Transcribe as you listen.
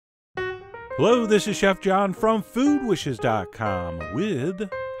Hello, this is Chef John from foodwishes.com with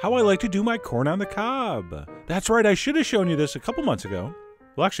how I like to do my corn on the cob. That's right, I should have shown you this a couple months ago.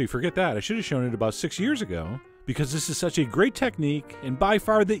 Well, actually, forget that. I should have shown it about 6 years ago because this is such a great technique and by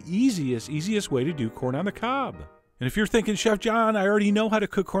far the easiest way to do corn on the cob. And if you're thinking, Chef John, I already know how to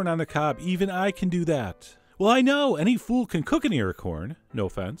cook corn on the cob. Even I can do that. Well, I know any fool can cook an ear of corn. No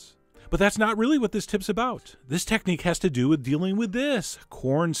offense. But that's not really what this tip's about. This technique has to do with dealing with this,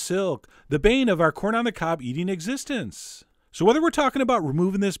 corn silk, the bane of our corn on the cob eating existence. So whether we're talking about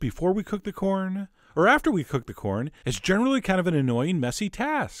removing this before we cook the corn or after we cook the corn, it's generally kind of an annoying, messy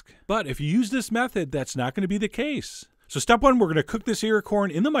task. But if you use this method, that's not going to be the case. So step one, we're going to cook this ear of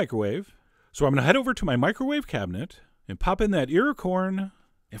corn in the microwave. So I'm going to head over to my microwave cabinet and pop in that ear of corn.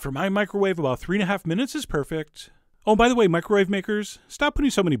 And for my microwave, about 3.5 minutes is perfect. Oh, by the way, microwave makers, stop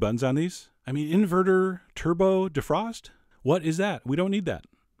putting so many buttons on these. I mean, inverter, turbo, defrost. What is that? We don't need that,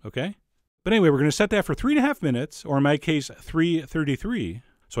 okay? But anyway, we're going to set that for 3.5 minutes, or in my case, 3:33.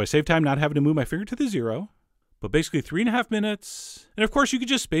 So I save time not having to move my finger to the 0. But basically 3.5 minutes. And of course, you could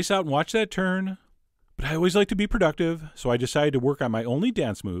just space out and watch that turn. But I always like to be productive, so I decided to work on my only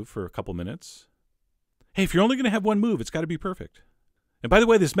dance move for a couple minutes. Hey, if you're only going to have one move, it's got to be perfect. And by the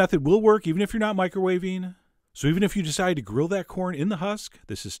way, this method will work even if you're not microwaving. So even if you decide to grill that corn in the husk,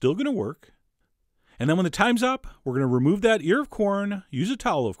 this is still going to work. And then when the time's up, we're going to remove that ear of corn. Use a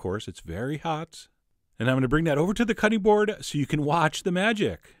towel, of course. It's very hot. And I'm going to bring that over to the cutting board so you can watch the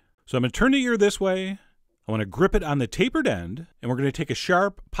magic. So I'm going to turn the ear this way. I want to grip it on the tapered end. And we're going to take a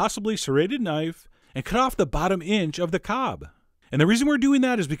sharp, possibly serrated knife and cut off the bottom inch of the cob. And the reason we're doing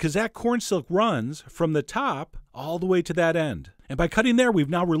that is because that corn silk runs from the top all the way to that end. And by cutting there, we've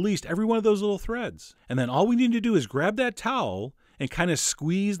now released every one of those little threads. And then all we need to do is grab that towel and kind of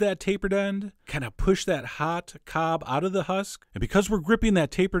squeeze that tapered end, kind of push that hot cob out of the husk. And because we're gripping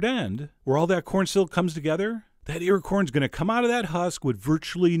that tapered end, where all that corn silk comes together, that ear of corn is going to come out of that husk with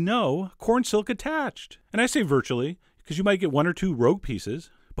virtually no corn silk attached. And I say virtually because you might get 1 or 2 rogue pieces,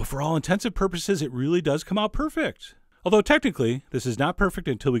 but for all intensive purposes, it really does come out perfect. Although technically, this is not perfect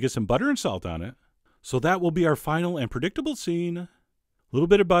until we get some butter and salt on it. So that will be our final and predictable scene. A little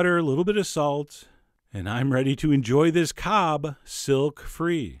bit of butter, a little bit of salt, and I'm ready to enjoy this cob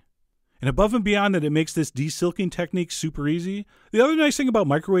silk-free. And above and beyond that, it makes this desilking technique super easy. The other nice thing about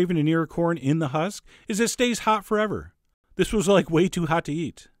microwaving an ear of corn in the husk is it stays hot forever. This was like way too hot to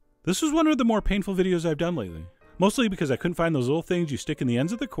eat. This was one of the more painful videos I've done lately. Mostly because I couldn't find those little things you stick in the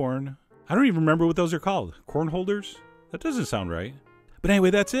ends of the corn. I don't even remember what those are called. Corn holders? That doesn't sound right. But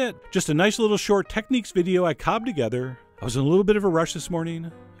anyway, that's it. Just a nice little short techniques video I cobbed together. I was in a little bit of a rush this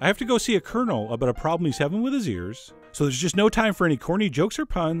morning. I have to go see a colonel about a problem he's having with his ears. So there's just no time for any corny jokes or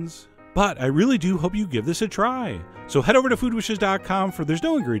puns. But I really do hope you give this a try. So head over to foodwishes.com for there's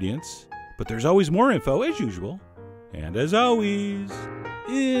no ingredients. But there's always more info as usual. And as always,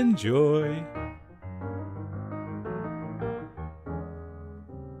 enjoy.